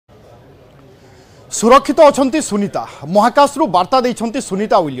सुरक्षित अच्छा सुनीता महाकाशरू वार्ता देइछन्ति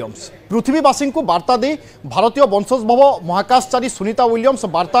सुनीता विलियम्स पृथ्वीवासी को वार्ता दे भारतीय वंशोद्भव महाकाशचारी सुनीता विलियम्स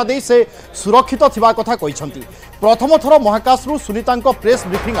वार्ता दे से सुरक्षित थिबा कथा कहिछन्ति। प्रथम थर महाकाशरू सुनीतांको प्रेस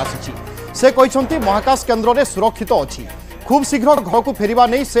ब्रीफिंग आसीछि। से कहिछन्ति महाकाश केन्द्र रे सुरक्षित अछि। खूब शीघ्र घर को फेरिबा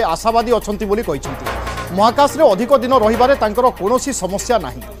नै से आशावादी अछन्ति बोली कहिछन्ति। महाकाश रे अधिक दिन रहिबारे तांकर कोनोसी समस्या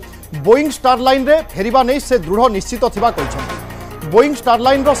नाही। बोइंग स्टारलाइन रे फेरिबा नै से दृढ़ निश्चित थिबा कहिछन्ति। बोइंग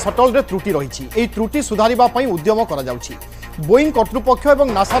स्टारलाइन रो शटल रे त्रुटि रही एई त्रुटि सुधारिबा पई उद्यम करा जाउछि। बोइंग कर्तृपक्ष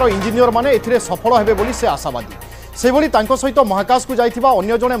एवं नासार इंजीनियर माने एथिरे सफल हेबे बोली से आशावादी। सेभली तांको सहित महाकाश को जाइथिबा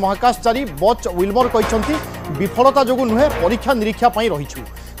अन्य जणे महाकाशचारी बच विल्मर कहिसंती विफलता जोगु नुहे परीक्षा निरीक्षा पई रहिछु।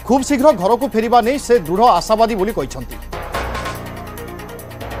 खूब शीघ्र घर को फेरिबा नै से दृढ़ आशावादी बोली कहिसंती।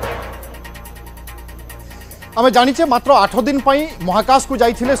 आम जानिचे मात्र 8 दिन पर महाकाश को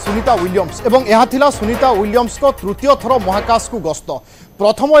जाइथिले सुनीता विलियम्स एवं यह थिला सुनीता विलियम्स को तृतीय थर महाकाश को गस्त।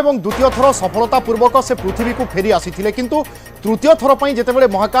 प्रथम एवं द्वितीय थर सफलतापूर्वक से पृथ्वी को फेरी आसीथिले किंतु तृतीय थर पर जेतेबेले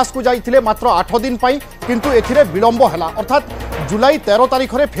महाकाश को जाइथिले मात्र 8 दिन पर किंतु एथिरे विलंब हला अर्थात जुलाई 13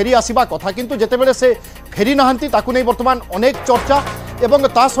 तारिख रे फेरी आसीबा कथा किंतु जेतेबेले से फेरी नाहंती ताकु नै वर्तमान अनेक चर्चा एवं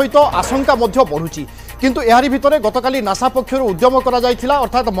ता सहित आशंका मध्य बढ़ुची। किंतु एहारी भितरे गतकाली नासा पक्षरु उद्यम करा जाइथिला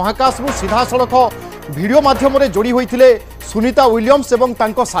अर्थात महाकाश रु सीधा सड़क वीडियो माध्यम जोड़ी होइथिले सुनीता विलियम्स एवं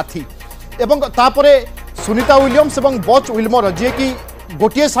तांको साथी एवं तापरे सुनीता विलियम्स एवं बच विल्मर जे कि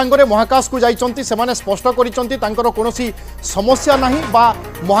गोटे सांगरे महाकाश को जाइचंती सेमाने स्पष्ट करिचंती तांकर कोनोसी समस्या नाही बा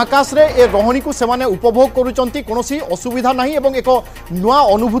महाकाश रे ए रहणी को सेमाने उपभोग करूचंती कोनोसी असुविधा नाही एवं एक नुआ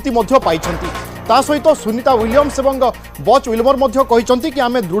अनुभूति मध्य पाइचंती। ता सहित सुनीता विलियम्स एवं बच विल्मर मध्य कहिचंती कि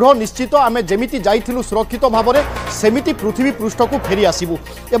आमे दृढ़ निश्चित आमे जेमिति जाइथिलु सुरक्षित भाव में सेमिति पृथ्वी पृष्ठ को फेरी आसीबु।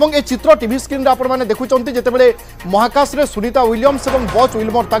 एवं ए चित्र टीवी स्क्रीन रे आपण माने देखुचंती जेतेबेले महाकाश रे सुनीता विलियम्स एवं बच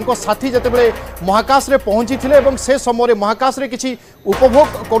विल्मर तांको साथी जेतेबेले महाकाश रे पहुंचीथिले एवं से समय महाकाश रे किछि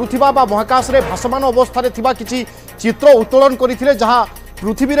उपभोग करुथिबा बा महाकाश रे भासमान अवस्था रे थिबा किछि चित्र उत्तोलन करिथिले जहां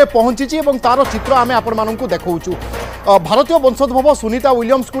पृथ्वी रे पहुंची एवं तार चित्र आमे आपण माननकु देखौछु। भारतीय वंशोद्भव सुनीता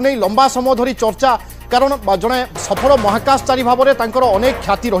विलियम्स को नहीं लंबा समय धरी चर्चा कारण जड़े सफल महाकाशचारी भाव में तांकर अनेक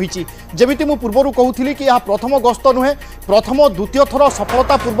ख्याति रही। जमिति मु पूर्व कहूली कि यह प्रथम गस्त नुहे प्रथम द्वितीय थर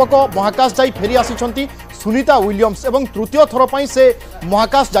सफलतापूर्वक महाकाश जाई फेरी आसी सुनीता विलियम्स एवं तृतीय थर पर से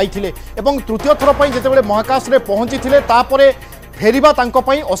महाकाश जाइथिले एवं तृतीय थर पर जितेबाला महाकाश रे पहुंची तापरे फेरिबा तांको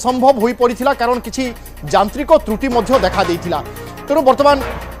पई असंभव होई पड़िथिला कारण किछि यांत्रिक त्रुटि मध्य देखा देइथिला। तेणु वर्तमान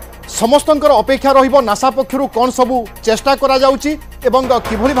समस्तंकर अपेक्षा रहिबो नासा पक्षरु कोन सबु चेष्टा करा जाउची एवं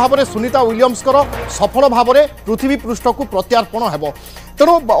किभली भाव में सुनीता विलियम्स सफल भाव में पृथ्वी पृष्ठ को प्रत्यार्पण हेबो।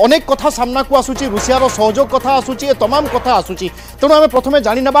 तेणु अनेक कथा सामना को आसुची रूसियार सहयोग कथा आसुची ए तमाम कथा आसुची। तेणु आम प्रथम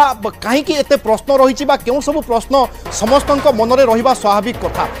जानिनेबा कहीं एते प्रश्न रही केउं सबु प्रश्न समस्तंक मनरे रहिबा स्वाभाविक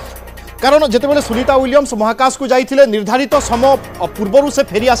कथा कारण जितेबाला सुनीता विलियम्स महाकाश को जाइथिले निर्धारित समय पूर्वर से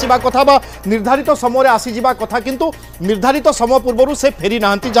फेरी आसीबा कथा बा निर्धारित समय आसीजिबा कथा किंतु निर्धारित समय पूर्वर से फेरी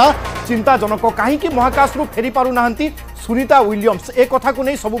नाहंती जहाँ चिंताजनक। कहीं महाकाश रु फेरी पारु नाहंती सुनीता विलियम्स ए कथा को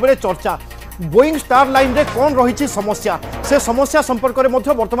नहीं सबुबेले चर्चा। बोइंग स्टारलाइन रे कौन रही समस्या से समस्या संपर्क में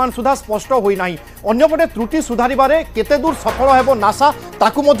वर्तमान सुधा स्पष्ट होई नाही। अन्यपटे त्रुटि सुधारिबारे केते दूर सफल हेबो नासा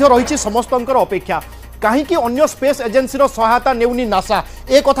ताकु मध्य रही समस्तंकर अपेक्षा। कहीं अन्य स्पेस एजेन्सी सहायता नेउनी नासा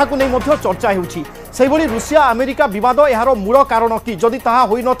ए कथा को नहीं चर्चा होउछि। सेहिभली रूसिया अमेरिका विवाद यार मूल कारण कि जदि ताहा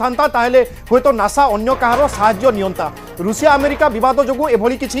होई न थांता ताहेले होयतो नासा अन्य काहार साहाय्य नियंता। रूसिया अमेरिका विवाद जोगु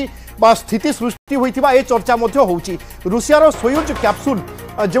एभली किछि स्थिति सृष्टि होइथिबा ए चर्चा मध्य होउछि। रूसियार सोयुज कैप्सूल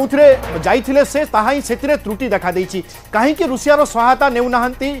जो जाइथिले से ताहा ही सेतिरे त्रुटि देखा देइछि। कहीं रूसियार सहायता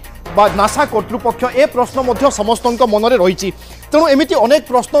नेउनाहांती बा नासा कर्तृपक्ष ए प्रश्न मध्य समस्तंक मनरे रही। तेणु एमिति अनेक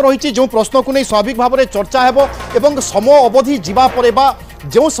प्रश्न रही जो प्रश्न को नहीं स्वाभाविक भाव में चर्चा हेबो एवं समय अवधि जीवा परे बा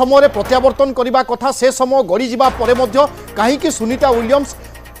जो समय प्रत्यावर्तन करने कथा से समय गड़ी जीवा परे मध्य कहीं सुनीता विलियम्स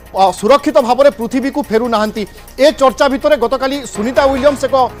सुरक्षित भाव में पृथ्वी को फेरु नाहंती ए चर्चा भितर गतकाली सुनीता विलियम्स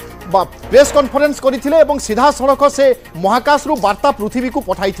एक प्रेस कॉन्फ्रेंस करथिले एवं सीधा सड़क से महाकाश रु वार्ता पृथ्वी को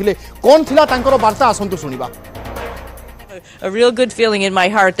पठाइथिले। कौन थिला तांकर वार्ता आसंतु सुनिबा। A real good feeling in my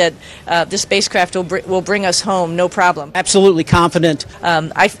heart that this spacecraft will bring us home, no problem. Absolutely confident.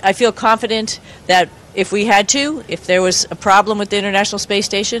 I feel confident that if we had to, if there was a problem with the International Space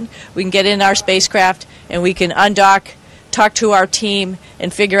Station, we can get in our spacecraft and we can undock, talk to our team,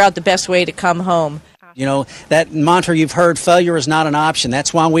 and figure out the best way to come home. You know, that mantra you've heard, failure is not an option.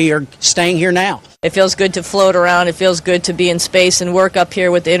 That's why we are staying here now. It feels good to float around. It feels good to be in space and work up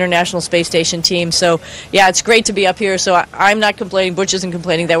here with the International Space Station team. So, yeah, it's great to be up here. So I'm not complaining. Butch isn't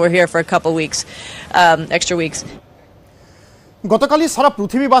complaining that we're here for a couple weeks, extra weeks. गतकाली सारा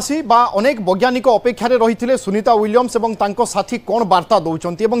पृथ्वीवासी बा अनेक वैज्ञानिक अपेक्षा रही Sunita Williams एवं तांको साथी कौन वार्ता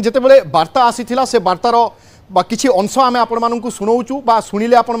दौरान जेतेबेले वार्ता आसीथिला से वार्तार किछि अंश आमे आपण मानकु सुनौचु बा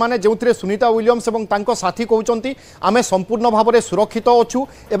सुनिले आपण माने जेउथिरे सुनीता विलियम्स एवं तांको साथी कहउचंती आमे संपूर्ण भाव में सुरक्षित अच्छु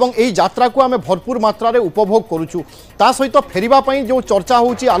एवं एई यात्रा को आमे भरपूर मात्रा रे उपभोग करूचु ता सहित फेरिबा पई जो चर्चा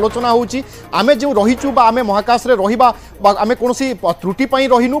होउची आलोचना होउची आमे जो रहिचु बा आमे महाकाश रे रहिबा बा आमे कोनोसी त्रुटि पई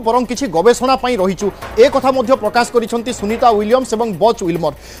रहिनु बरं किछि गवेषणा पई रहिचु ए कथा मध्ये प्रकाश करिसंती सुनीता विलियम्स एवं बच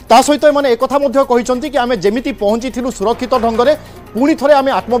विलमर ता सहित माने ए कथा मध्ये कहिसंती कि आमे जेमिति पहुंचीथिलु सुरक्षित ढंग रे पुणी थरे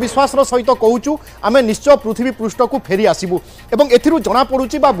आमे आत्मविश्वास सहित कहूचु आमे निश्चय पृथ्वी पृष्ठ को फेरी आसबू एवं एथिरु जना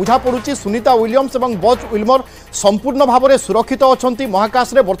पड़ुची बा बुझा पड़ुची सुनीता विलियम्स एवं बच विलमर संपूर्ण भाव में सुरक्षित अछंती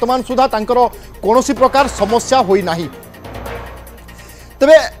महाकाश रे वर्तमान सुधा तांकर कोनोसी प्रकार समस्या होई नाही।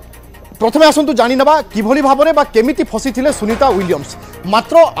 तबे प्रथमे आसंतु जानि नबा किभली भाव में बा केमिति फसी थिले सुनीता विलियम्स।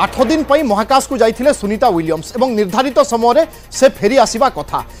 मात्र 8 दिन पई महाकाश को जाइथिले सुनीता विलियम्स एवं निर्धारित समय रे से फेरी आसीबा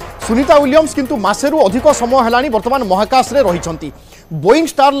कथा। सुनीता विलियम्स किंतु मासेरु अधिक समय हेलानी वर्तमान महाकाश रे रहिसंती। बोइंग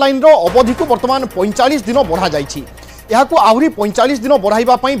स्टारलाइन रो अवधि को वर्तमान 45 दिन बढ़ा जाइछि। एहाकु आहुरी 45 दिन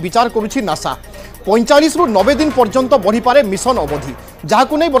बढ़ाइबा पई विचार करुछि नासा। 45 रु 90 दिन पर्यंत बढ़ी पारे मिशन अवधि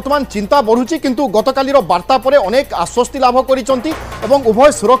जहाकु नहीं वर्तमान चिंता बढ़ुची किंतु गतकालीर वार्ता पर अनेक आश्वस्ति लाभ करिसंती एवं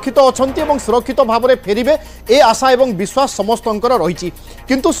उभय सुरक्षित अछंती एवं सुरक्षित भाव में फेरिबे ए आशा एवं विश्वास समस्तंकर रहिछि।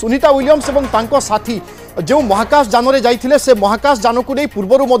 किंतु सुनीता विलियम्स एवं तांको साथी जो महाकाश जानरे जाइथिले से महाकाश जान को नहीं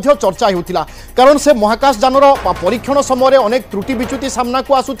पूर्वरु मध्य चर्चा होतिला कारण से महाकाश जानर परीक्षण समय अनेक त्रुटि विच्युति सामना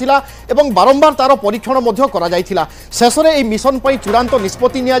को आसुथिला एवं बारंबार तार परीक्षण मध्य करा जाइथिला। शेषरे ए मिशन पई चूड़ांत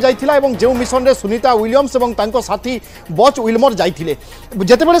निष्पत्ति निया जाइथिला एवं जो मिशन रे सुनीता विलियम्स एवं तांको साथी बच विलमर जाइथिले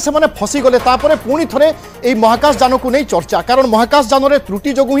जेतेबेले सेमाने फसी गले तापरे पुणी थरे ए महाकाश जान को नहीं चर्चा कारण महाकाश जानरे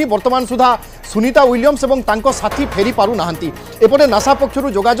त्रुटि जोगु ही वर्तमान सुधा सुनीता विलियम्स एवं तांको साथी फेरी पारु नाहंती। एपटे नासा पक्षरु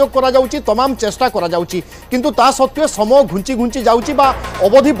जोगाजोग करा जाउची तमाम चेष्टा करा जाउची किंतु ता सत्वे समय घुंची घुंची जाउची बा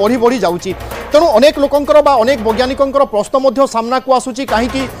अवधि बढ़ी बढ़ी जाउची। तेणु अनेक लोकंकर बा अनेक वैज्ञानिकंकर प्रश्न मध्य सामना को आसुची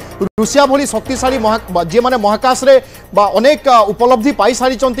कहीं रूसिया भली शक्तिशाली जे माने महाकाश रे बा अनेक उपलब्धि पाई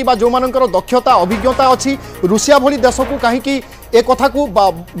सारी बा जो मानकर दक्षता अभिज्ञता अच्छी रूसिया भली देश को कहीं ए कथा को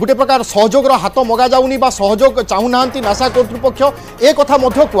गोटे प्रकार सहयोग हाथ मगा जाउनी बा सहयोग चाहूना नासा कर्तृपक्ष ए कथा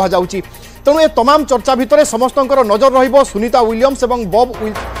मध्य कह जाउची। तेणु ए तमाम चर्चा भितर समस्तंकर नजर रहिबो सुनीता विलियम्स एवं बब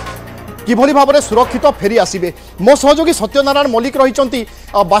किभली भाव में सुरक्षित फेरी आसबे। मो सहयोगी सत्यनारायण मल्लिक रही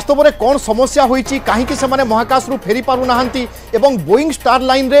वास्तव में कौन समस्या होईची कहीं से माने महाकाश रु फेरी पारु नाहंती एवं बोइंग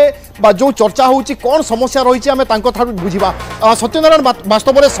स्टारलाइन रे बा जो चर्चा होईची कौन समस्या रही आमे तांको थारु बुझिबा। सत्यनारायण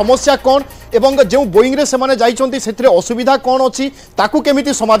वास्तव में समस्या कौन एवं जो बोइंग रे से माने जाइचंती सेथिरे असुविधा कौन अछि ताकू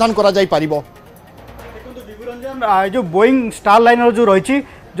केमिति समाधान करा जाई पारिबो। देखंतु विवरंजन जो बोइंग स्टारलाइनर जो रही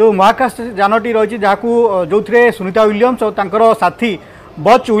जो महाकाश यानटी रही जहाँ जो सुनीता विलियम्स और तांकर साथी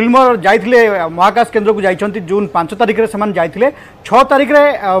बच विलमर जाइथिले महाकाश केन्द्र को जाइछंती जून 5 तारिख रे समान जाइथिले 6 तारिख रे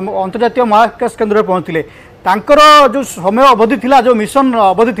अंतर्जातीय महाकाश केन्द्र रे पहुंचथिले। तांकर जो समय अवधि थिला जो मिशन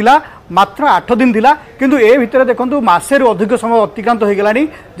अवधि थिला मात्र 8 दिन थिला किंतु ए भितर देखंतु मासे रु अधिक समय अतिक्रांत हो गलानी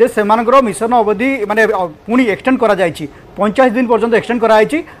जे सेमानकर मिशन अवधि माने पुनी एक्सटेंड करा जायछि 45 दिन पर्यंत एक्सटेंड करा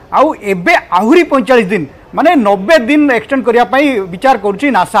जायछि आउ एबे आहुरी 45 दिन माने 90 दिन एक्सटेंड करिया पई विचार करूची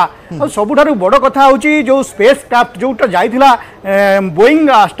नासा। और सबुठारु बड़ कथा होची जो स्पेस क्राफ्ट जोटा जाइथिला बोइंग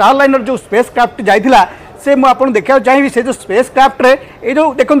स्टारलाइनर जो स्पेस क्राफ्ट जाइथिला से मु आपन देखा चाहिए से जो स्पेस क्राफ्ट रे ए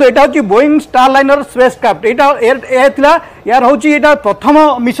जो देखंतु एटा होची बोइंग स्टारलाइनर स्पेस क्राफ्ट एटा एथिला यार होची एटा प्रथम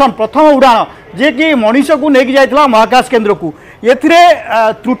मिशन प्रथम उड़ान जे कि मनीष को नेकी जाइथिला महाकाश केंद्र को। एथिरे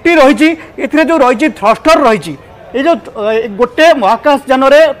त्रुटि रहिची एथिरे जो रहिची थ्रस्टर रहिची ये जो गोटे महाकाश यान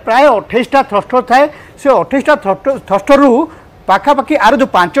प्राय 28टा थ्रस्टर थाए से 28टा थ्रस्टर रु पाखापाखि आर जो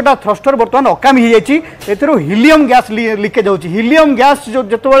 5टा थ्रस्टर बर्तमान अकामी हो जाती हिलियम गैस लिकेज होची। हिलियम गैस जो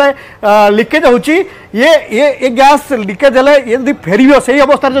जिते लिकेज होची ये गैस लिकेज हेले यदि फेर से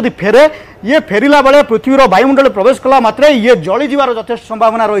अवस्था जब फेरे ये फेरला बेले पृथ्वीर वायुमंडल प्रवेश कला मात्रे ये जली जीवार यथेष्ट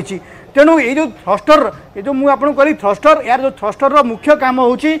संभावना रही। तेणु ये जो थ्रस्टर ये जो मुझे करी थ्रस्टर यार जो थ्रस्टर मुख्य काम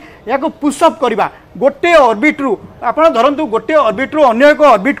होची या पुशअप करवा गोटे ऑर्बिट रु आप धरतु गोटे ऑर्बिट रु अन्य एक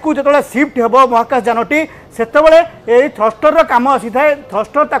ऑर्बिट को जो शिफ्ट हे महाकाश यानटी से थ्रस्टर काम आसी थाए।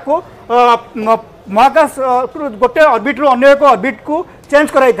 थ्रस्टर ताको महाकाश गोटे ऑर्बिट रु अन्य एक ऑर्बिट को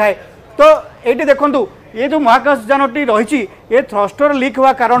चेंज कराई थाए। तो ये देखु ये जो महाकाश यानटी रही ये थ्रस्टर लीक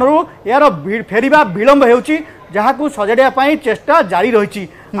हुआ कारण यार फेरिबा विलंब होची जहाँ को सजाड़ापी चेष्टा जारी रही।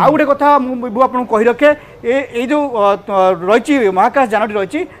 आउ गोटे कथा आपको कही रखे ये जो रही महाकाश यानटी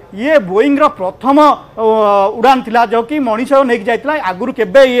रही ये बोइंग रो प्रथम उड़ान थिला जो कि मनीष नहीं जाइतिला आगुरु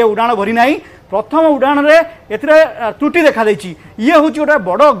केबे ये उड़ान भरी नाही प्रथम उड़ान रे एथिरे त्रुटि देखा देछि। ये हूँ गोटे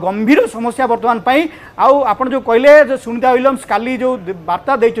बड़ गंभीर समस्या वर्तमान पाई। आउ आपण जो कहले जो सुनीता विलियम्स काली जो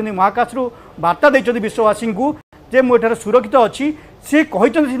वार्ता देइछन्ती महाकाश रु वार्ता देइछन्ती विश्ववासी को जे मु एठारे सुरक्षित अछि से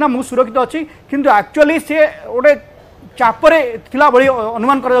कहते सीना मु सुरक्षित अच्छी किंतु एक्चुअली से गोटे चापरे थिला बड़ी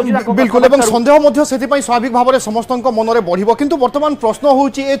अनुमान करा जाउछि बिल्कुल एवं संदेह मध्य सेतिपई स्वाभाविक भाव में समस्तक मनरे बढ़िबो किंतु वर्तमान प्रश्न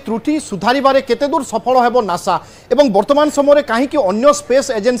होउछि ए त्रुटि सुधारिबारे केते दूर सफल हेबो नासा एवं वर्तमान समय कहीं अन्य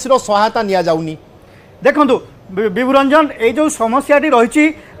स्पेस एजेंसी रो सहायता निया जाउनी देखंतु विभुरंजन ए जो समस्याटी रही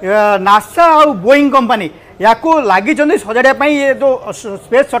नासा और बोइंग कंपनी या लगी सजाड़ा ये जो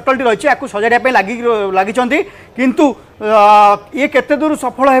स्पेस शटलटी रही है सजाड़ा लगी किंतु ये केते दूर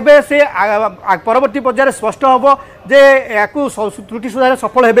सफल हेबे से परवर्ती पर्यायर स्पष्ट हम जे या त्रुटि सुधार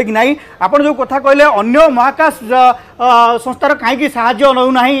सफल हेबे कि नहीं आपन जो कथा कहले अन्य महाकाश संस्थार कहीं साहाय्य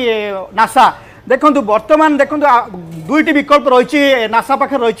नौना नासा देखो बर्तमान देखो दुईटी विकल्प रही नासा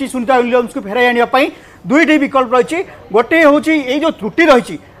पाखे रही सुनीता विलियम्स को फेराई आने दुईटी विकल्प रही गोटे हूँ ये जो त्रुटि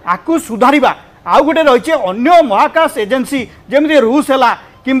रही आपको सुधारिबा आउ गोटे रही अन्य महाकाश एजेंसी जमी रूस है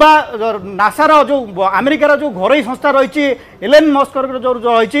किंबा नासार जो अमेरिकार जो घरोई संस्था रही एलन मस्कर जो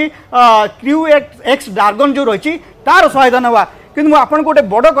रही क्रू एक्स डार्गन जो रही तार सहायता नवा किंतु आपन गोटे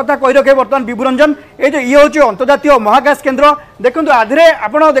बड़ कथा कही रखे बर्तमान विभुरंजन ये जो ये हूँ अंतर्जातीय महाकाश केन्द्र देखो आधे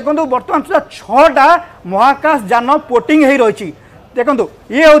आपड़ देखो बर्तमान सुधा 6टा महाकाश जान पोर्टिंग हो रही देखो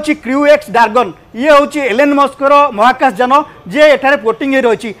ये हूँ क्रू एक्स डार्गन ये हूँ एलन मस्कर महाकाश जान जे एठारे पोर्टिंग हो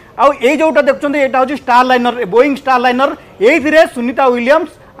रही आउ ये जोटा देखते यहाँ हूँ स्टारलाइनर बोइंग स्टारलाइनर ये सुनीता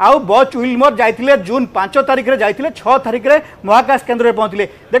विलियम्स आउ बच विलमर जाइथिले जून 5 तारिख रे जाइथिले 6 तारिख रे महाकाश केन्द्र रे पहुँचले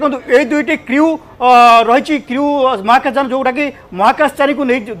देखो ये दुईटी क्रू रही क्रू महाकाश जान जोटा कि महाकाशचारी को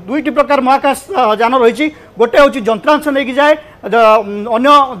नहीं दुईटी प्रकार महाकाश जान रही गोटे हूँ जंत्रांश नहीं जाए अन्य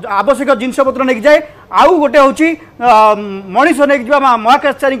आवश्यक जिनपतर नहीं जाए आउ गोटे हूँ मनीष नहीं जा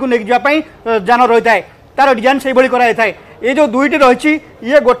महाकाशचारी को नहीं जावाई जान रही है तार डिजाइन से भाई कराई थाए ये जो दुईटी रही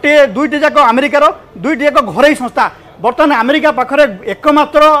ये गोटे दुईटी जाक अमेरिकार दुईटी जाक घरोई संस्था बर्तमान अमेरिका पाखरे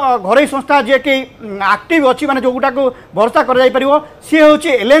एकमात्र घरोई संस्था जी कि एक्टिव अच्छी माने जो गुटा को भरोसा कर सी हूँ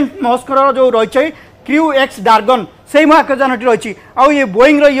एलन मस्कर जो रही क्रू एक्स डार्गन से महाकाशयानटी रही आउ ये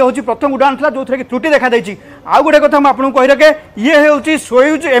बोइंग ये हूँ प्रथम उड़ान था जो कि त्रुटि देखा देती आउ गोटे कथा आपको कही रखे ये हूँ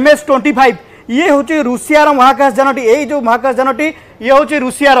सोयूज MS-25 ये हूँ रूसियार महाकाशयानटी यही जो महाकाशयानटी ये हूँ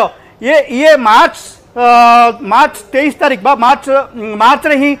रूसियार ये मार्च 23 तारिख मार्च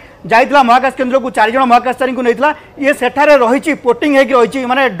रे ही जाइला महाकाश केन्द्र को 4 जन महाकाशचारी को नहीं ये सेठारे रही पोर्टिंग होगी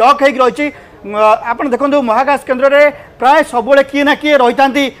माने डक होगी आप देखो महाकाश केन्द्र रे प्राय सब किए ना किए रही था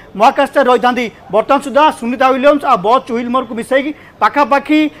महाकाशचारी रही था बर्तमान सुधा सुनीता विलियम्स और बच विलमर को मिसई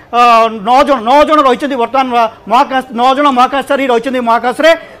पाखापाखि 9 जन रही बर्तमान महाकाश 9 जन महाकाशचारी रही महाकाश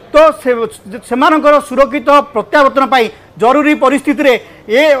रे तो से सुरक्षित प्रत्यावर्तन पाई जरूरी परिस्थिति रे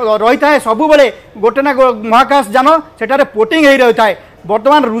ये रही था सब गोटे ना महाकाश जान सेठारे पोर्टिंग हो रही है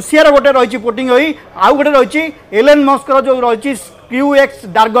बर्तमान रूसियार गोटे रही पोर्टिंग होई आउ गोटे रही एलन मस्कर जो रही क्रू एक्स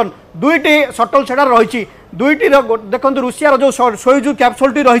डार्गन दुईटी सटल सेटा रही दुईटी देखो रूसियार जो सोयूज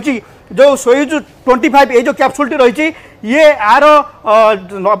कैप्सूलटी रही जो सोयूज 25 ये जो कैप्सूलटी रही ये आर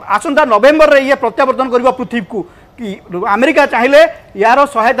आसंता नवेम्बर रे ये प्रत्यावर्तन कर पृथ्वी को कि अमेरिका चाहिए यार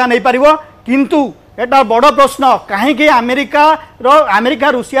सहायता नहीं पार किंतु एटा बड़ प्रश्न कहीं अमेरिका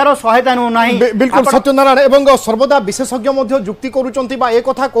रूसियार सहायता ना बिल्कुल सत्यनारायण एवं सर्वदा विशेषज्ञ जुक्ति करुचंती बा एक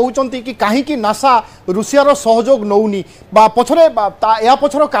कथा कहउचंती कि कहीं नासा रूसियार सहयोग नौनी बा पछरे या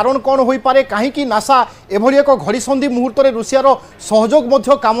पछर कारण कौन होई पारे कहीं नासा एभली एक घड़ीसंधि मुहूर्त रे रूसियार सहयोग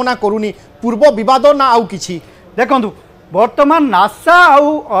मध्य कामना करूनी पूर्व विवाद ना आउ किछि देखंतु बर्तमान नासा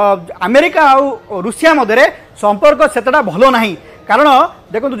आउ अमेरिका आउ रूसिया मध्य संपर्क सेतटा भलो नहीं कारण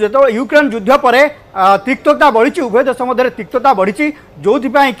देखो जो यूक्रेन युद्ध पर तिक्तता बढ़ी उभय देश मध्य तिक्तता बढ़ी जो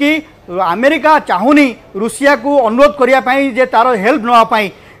कि अमेरिका चाहूनी रूसिया को अनुरोध करने जे तार हेल्प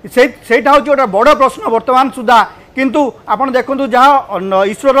नापाई से हूँ गोटे बड़ प्रश्न बर्तमान सुधा किंतु आप देखो जहाँ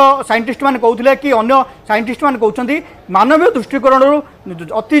इसरोर साइंटिस्ट मैंने कहते कि अन्य साइंटिस्ट मैंने कहते मानवीय दृष्टिकोण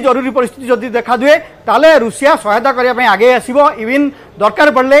अति जरूरी परिस्थिति जदि देखा दिए ताले रूसिया सहायता करने आगे आसो इवन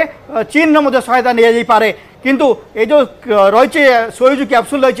दरकार पड़े चीन सहायता नहीं पारे किंतु ये जो रही सोयूज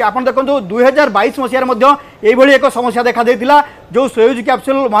कैप्सूल रही आप देखो 2022 मसीह ये एक समस्या देखा देता जो सोयूज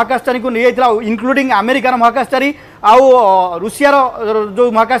कैप्सूल महाकाशचारी को नहीं जाता इनक्लूडिंग अमेरिकार महाकाशचारी आउ रूसियार जो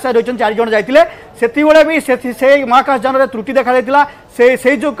महाकाशचारी रही 4 जन जाते से भी से महाकाशयान त्रुटि देखा देता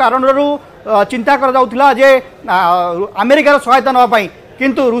से जो कारण चिंता करा जे अमेरिकार सहायता नापी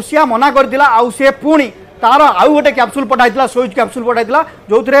किंतु रूसिया मना करथिला आउ से पुणी तार आउ गोटे कैप्सूल पठाइला सोयूज कैप्सूल पठाइला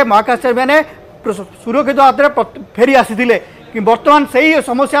जो महाकाशचारी मैंने सुरक्षित हाथ में फेरी आसी कि बर्तमान से ही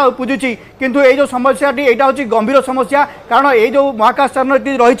समस्या पूजुची किंतु ये जो समस्याटी यहाँ हूँ गंभीर समस्या कारण ये जो महाकाशयान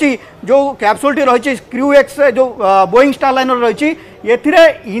रही जो कैप्सूलटी रही क्रू एक्स जो बोइंग स्टारलाइनर रही ये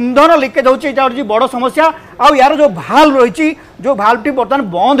इंधन लिकेज होची बड़ समस्या आउ यार जो भाल्व रही जो भाल्वटी बर्तमान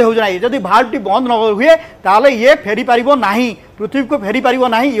बंद हो जाए जदि भाल्वटी बंद न हुए ताले ये फेरी पारिबो नाही पृथ्वी को फेरी पारिबो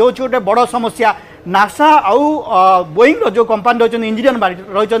नाही ये हूँ गोटे बड़ समस्या नासा आउ बोइंग जो कंपनी रही इंजीनियर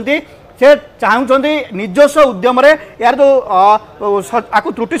रही से चाहते निजस्व उद्यम यार जो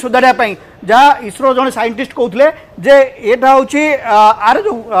आपको त्रुटि सुधारे जहाँ इसरो जड़े साइंटिस्ट कहते जे यहाँ हूँ आर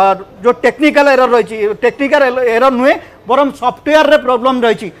जो टेक्निकल एरर रही टेक्निकल एरर नुहे बरम सॉफ्टवेयर रे प्रॉब्लम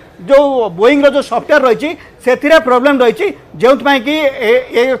रही जो बोइंग जो सॉफ्टवेयर रही से प्रॉब्लम रही जो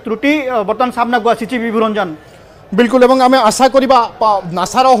कि त्रुटि बर्तमान सामना को आसी विभुरंजन बिल्कुल एवं आम आशा करिबा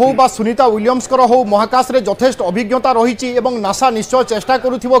नासार हो बा सुनीता विलियम्स हो महाकाश रे यथेष्ट अभिज्ञता रही नासा निश्चय चेष्टा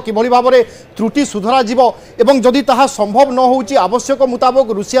करुथिबो किभली भाबरे त्रुटि सुधरा जीवो एवं जदि ताहा संभव न होउची आवश्यक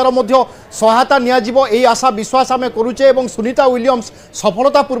मुताबक रूसियार मध्य सहायता निया जीवो एई आशा विश्वास आमे करूचे एवं सुनीता विलियम्स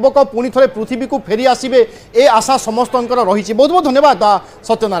सफलता पूर्वक पुणी थरे पृथ्वी को फेरी आसीबे ए आशा समस्तंकर रही। बहुत बहुत धन्यवाद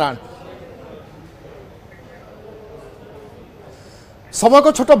सत्यनारायण। समय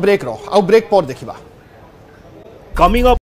को छोट ब्रेक रो आ ब्रेक पर देखिबा। Coming up